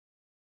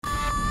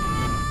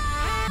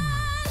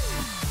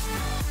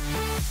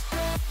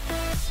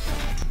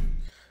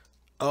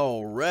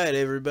Alright,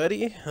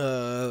 everybody.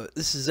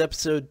 This is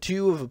episode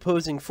 2 of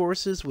Opposing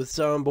Forces with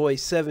Zomboy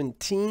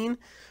 17.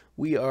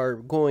 We are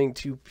going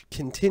to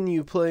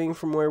continue playing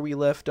from where we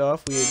left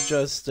off. We had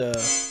just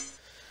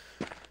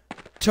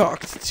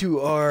talked to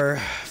our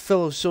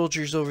fellow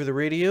soldiers over the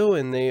radio,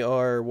 and they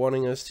are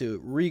wanting us to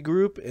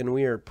regroup, and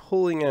we are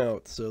pulling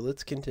out. So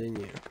let's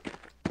continue.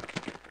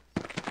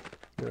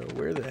 Now,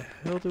 where the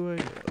hell do I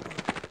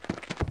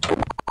go?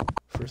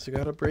 First, I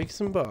gotta break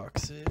some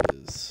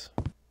boxes.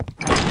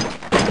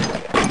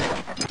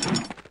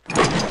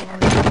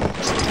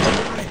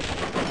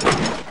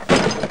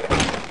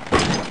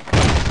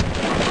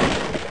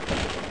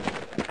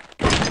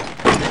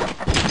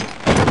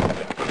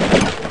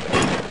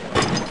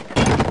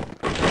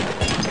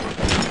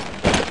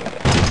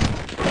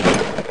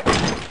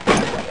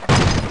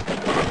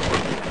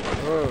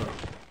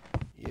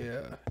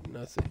 Yeah,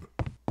 nothing.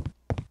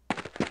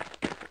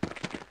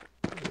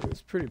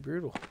 It's pretty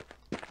brutal.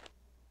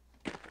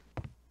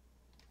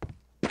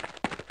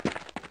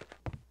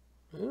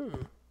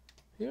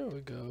 Here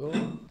we go.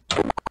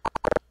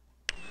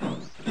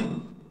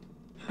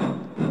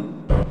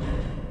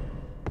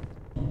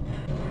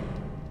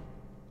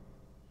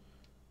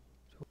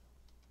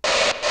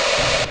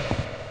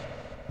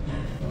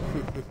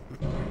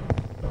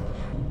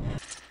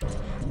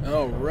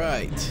 All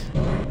right.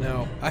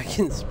 Now I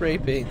can spray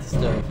paint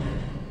stuff.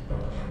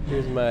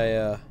 Here's my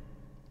oh,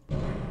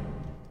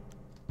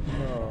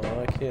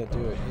 I can't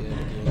do it yet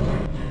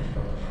again.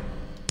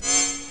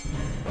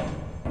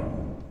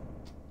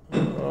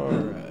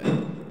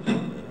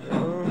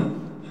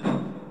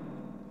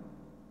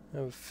 I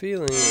have a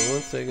feeling that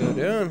once I go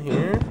down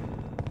here,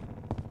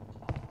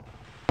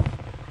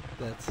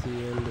 that's the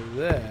end of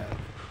that.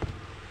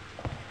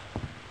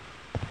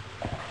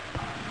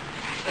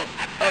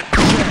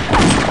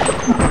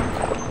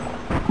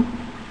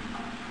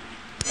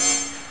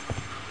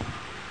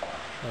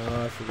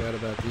 Oh, I forgot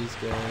about these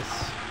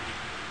guys.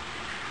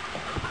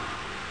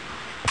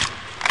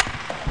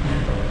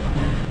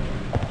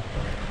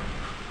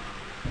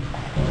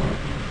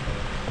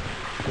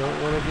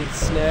 Don't want to get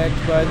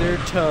snagged by their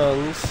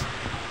tongues.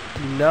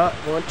 Do not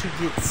want to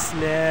get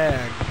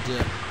snagged.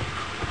 Well,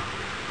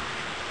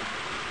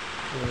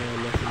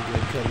 nothing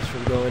good comes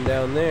from going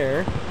down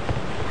there.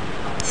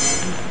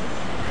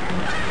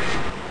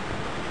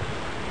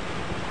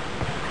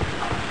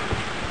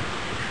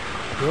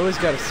 You always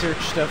got to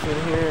search stuff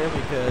in here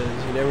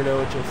because you never know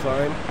what you'll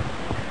find.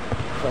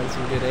 Find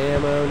some good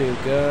ammo, new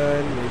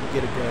gun, maybe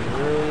get a gun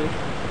early.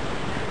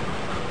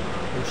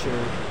 I'm sure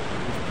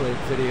you've played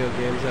video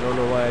games. I don't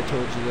know why I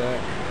told you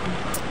that.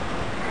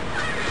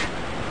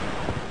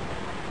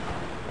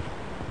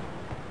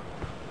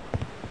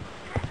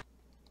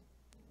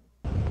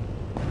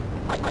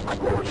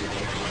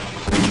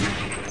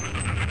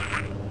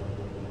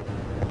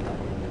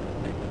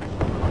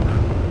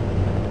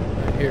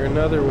 I hear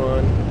another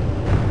one.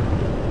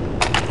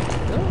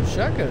 Oh,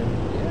 shotgun.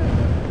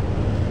 Yeah.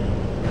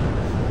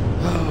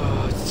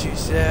 Oh, it's too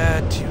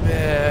sad. Too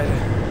bad.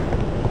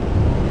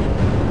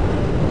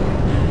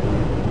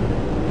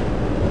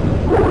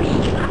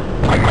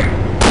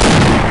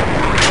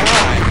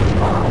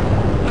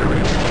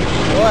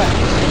 What?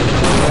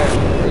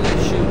 Where are they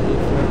shooting me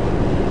from?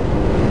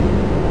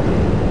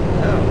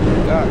 Oh,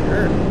 I got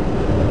hurt.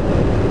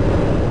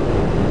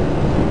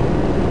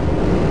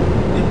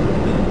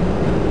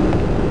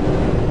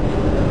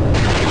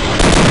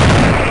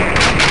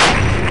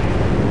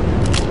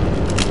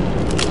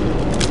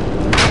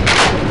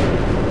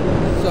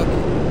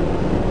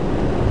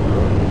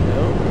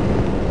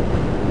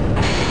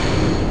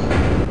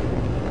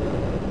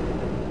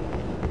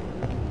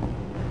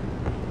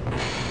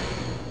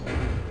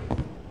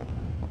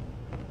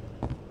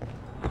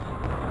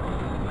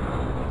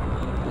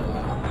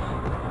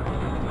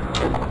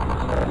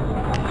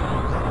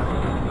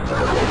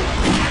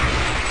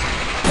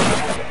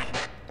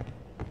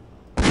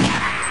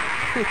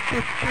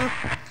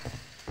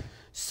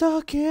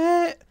 Suck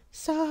it!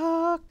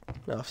 Suck!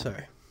 No,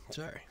 sorry.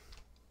 Sorry.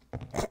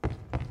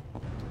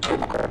 I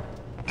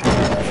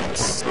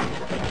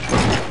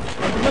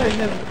might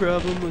have a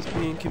problem with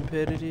being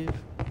competitive.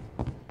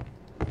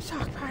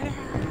 Suck partner!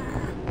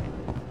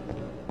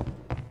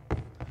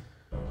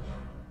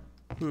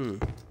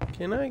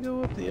 Can I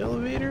go up the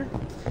elevator?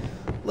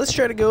 Let's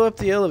try to go up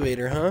the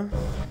elevator, huh?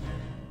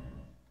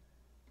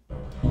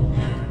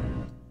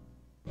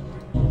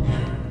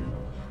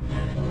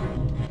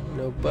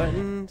 No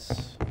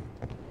buttons.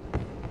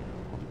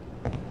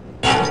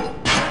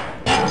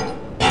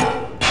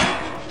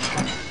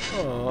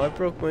 Oh, I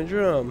broke my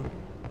drum.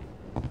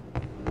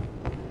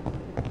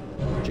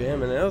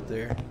 Jamming out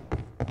there.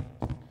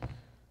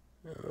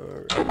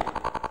 Alright.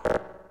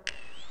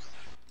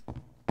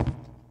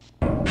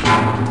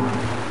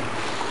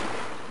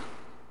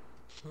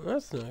 Well,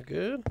 that's not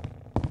good.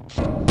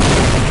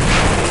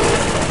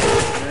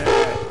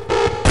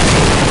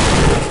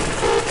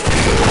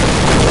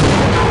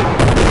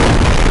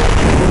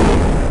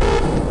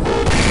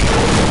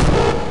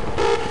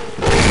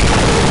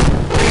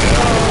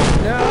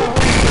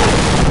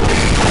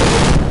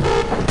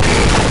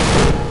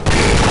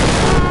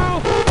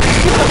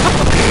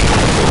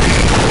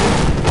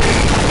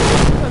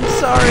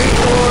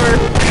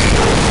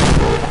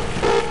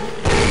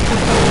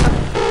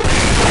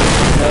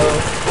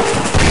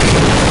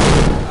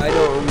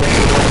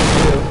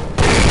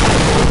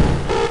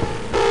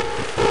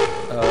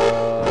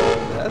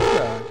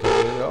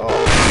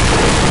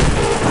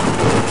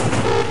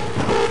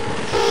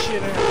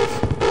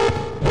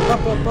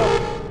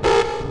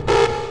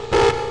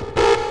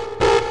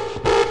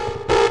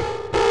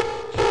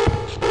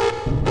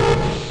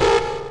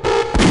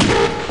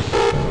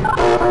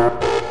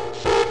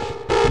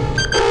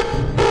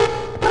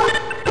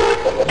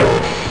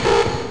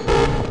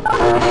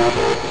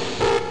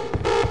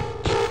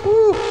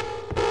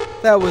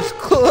 That was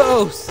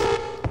close!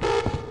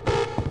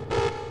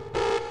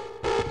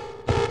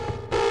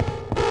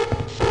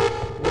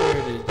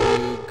 Where did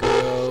you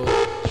go?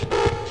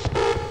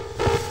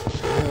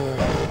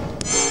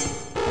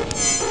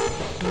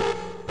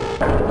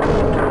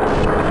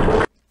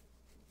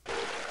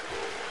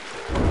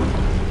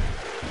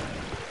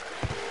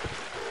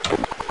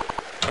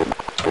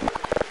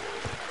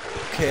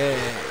 Okay.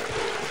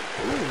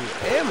 Ooh,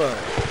 ammo.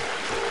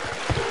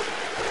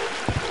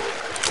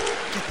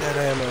 Get that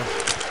ammo.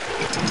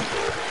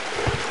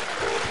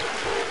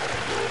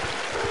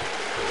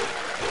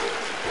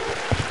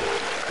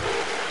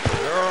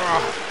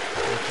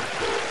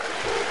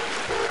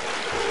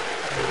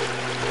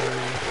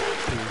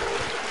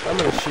 I'm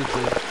gonna shoot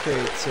the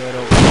crate so I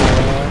don't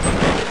fall off.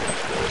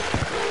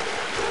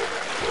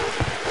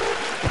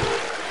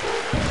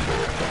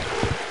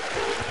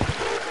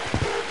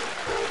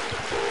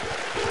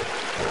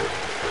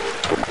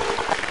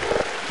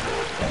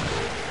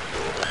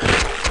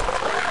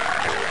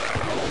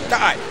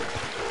 Die!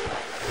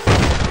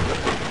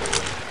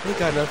 You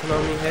got nothing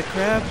on me, head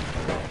crab?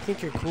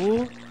 Think you're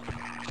cool?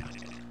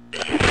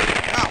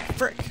 Ow,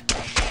 frick!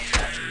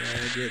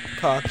 I get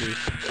cocky.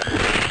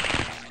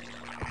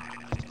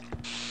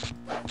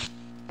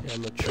 Yeah,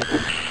 I'm a tricky.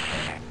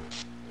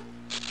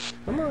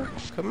 Come on,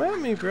 come at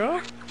me, bro.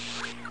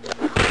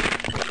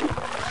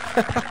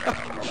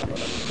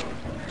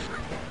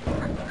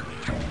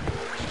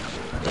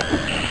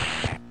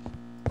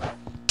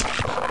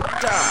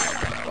 Die!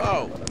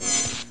 Whoa!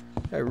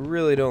 I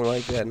really don't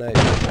like that knife.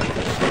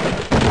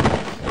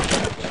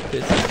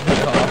 Pisses me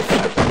off.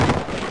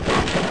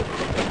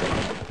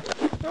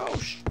 Oh,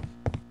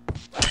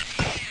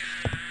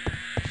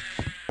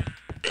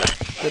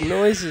 the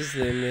noises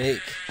they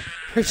make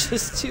are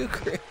just too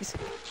crazy.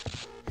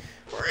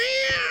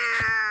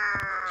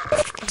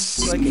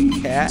 It's like a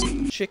cat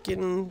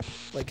chicken,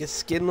 like a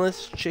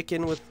skinless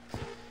chicken with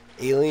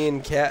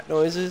alien cat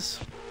noises.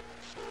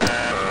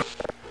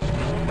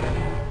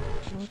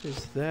 What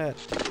is that?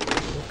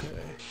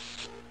 Okay.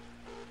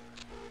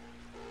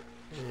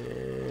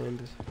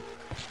 And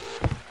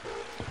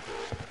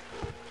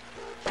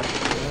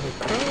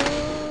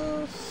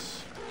across.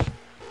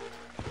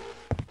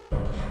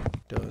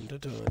 Dun dun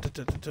dun dun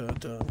dun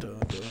dun dun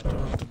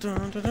dun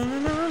dun dun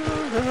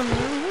dun.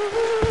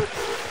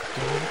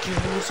 Gonna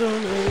kill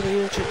some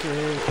alien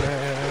chicken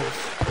crabs.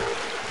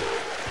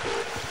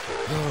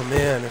 Oh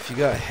man, if you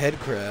got head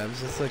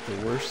crabs, that's like the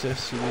worst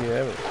SUV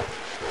ever.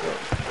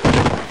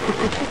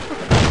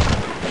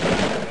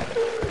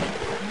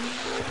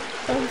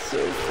 That's so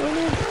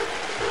funny.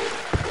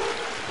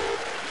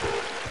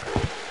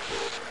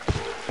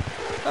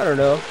 I don't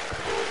know.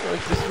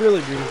 Like, this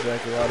really brings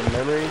back a lot of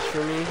memories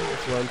for me.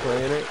 That's why I'm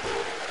playing it.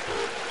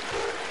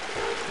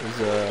 It was,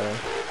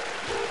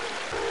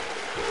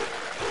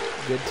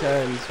 good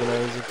times when I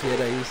was a kid.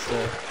 I used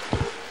to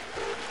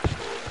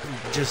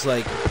just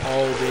like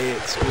all day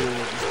at school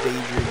just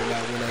daydream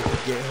about when I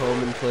could get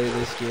home and play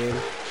this game.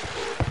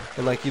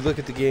 And like you look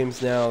at the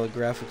games now, the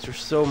graphics are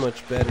so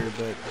much better,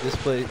 but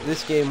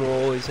this game will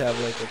always have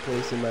like a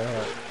place in my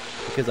heart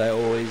because I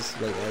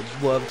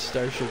loved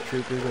Starship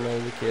Troopers when I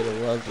was a kid. I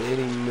loved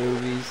any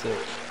movies that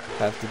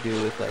have to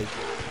do with like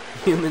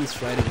humans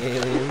fighting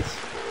aliens.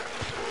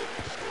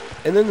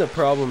 And then the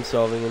problem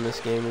solving in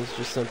this game is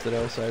just something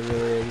else I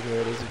really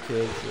enjoyed as a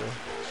kid, so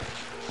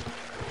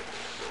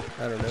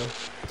I don't know.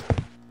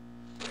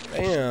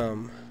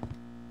 Bam!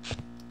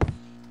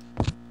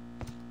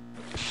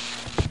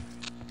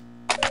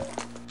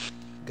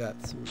 Got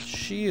some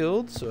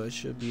shield, so I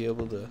should be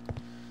able to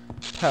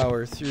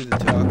power through the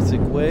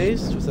toxic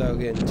waste without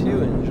getting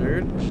too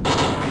injured.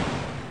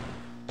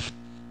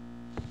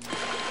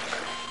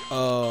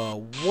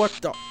 What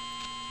the...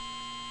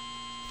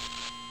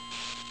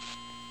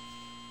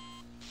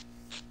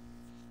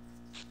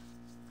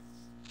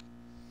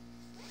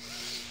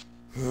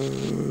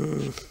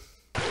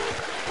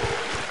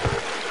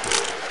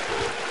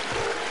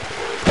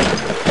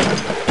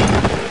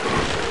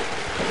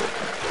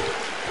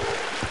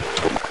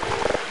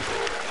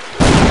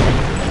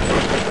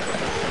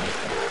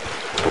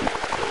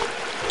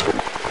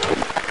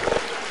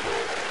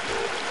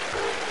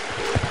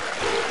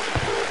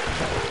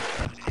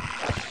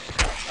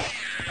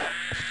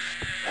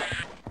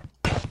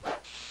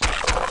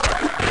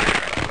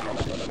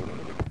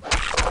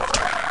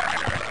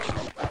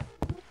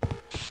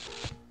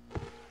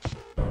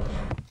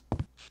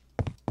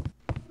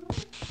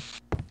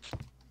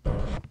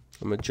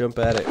 I'm gonna jump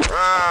at it.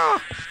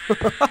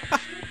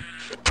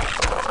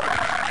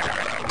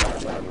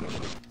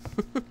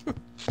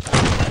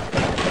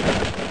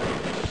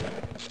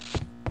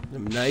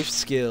 Them knife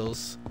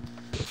skills.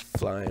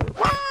 Flying.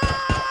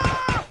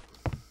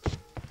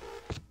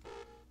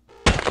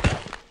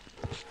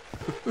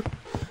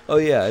 Oh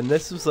yeah, and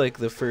this was like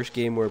the first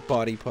game where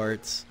body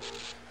parts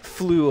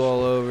flew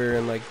all over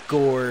and like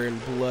gore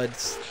and blood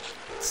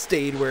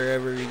stayed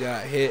wherever you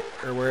got hit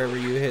or wherever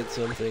you hit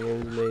something. It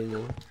was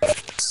amazing.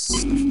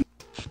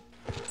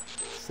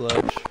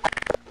 Sludge.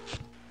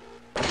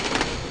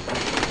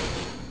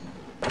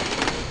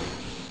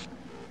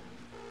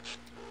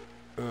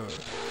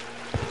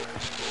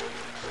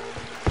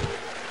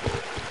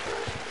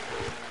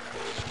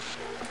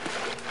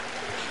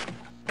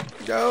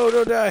 No,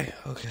 don't die.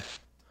 Okay.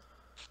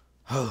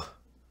 Oh,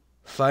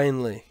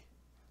 finally.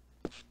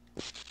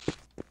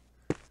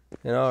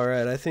 And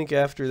alright, I think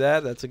after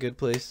that, that's a good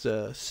place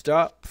to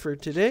stop for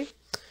today.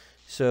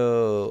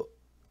 So,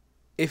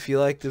 if you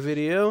like the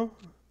video,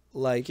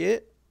 like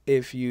it.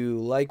 If you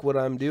like what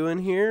I'm doing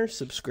here,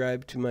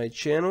 subscribe to my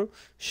channel,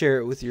 share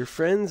it with your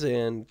friends,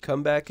 and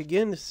come back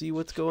again to see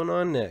what's going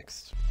on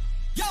next.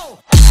 Yo!